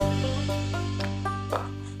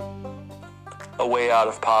way out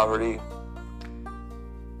of poverty.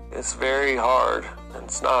 It's very hard, and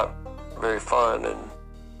it's not very fun, and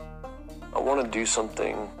I want to do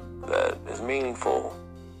something that is meaningful,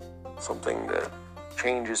 something that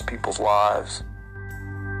changes people's lives.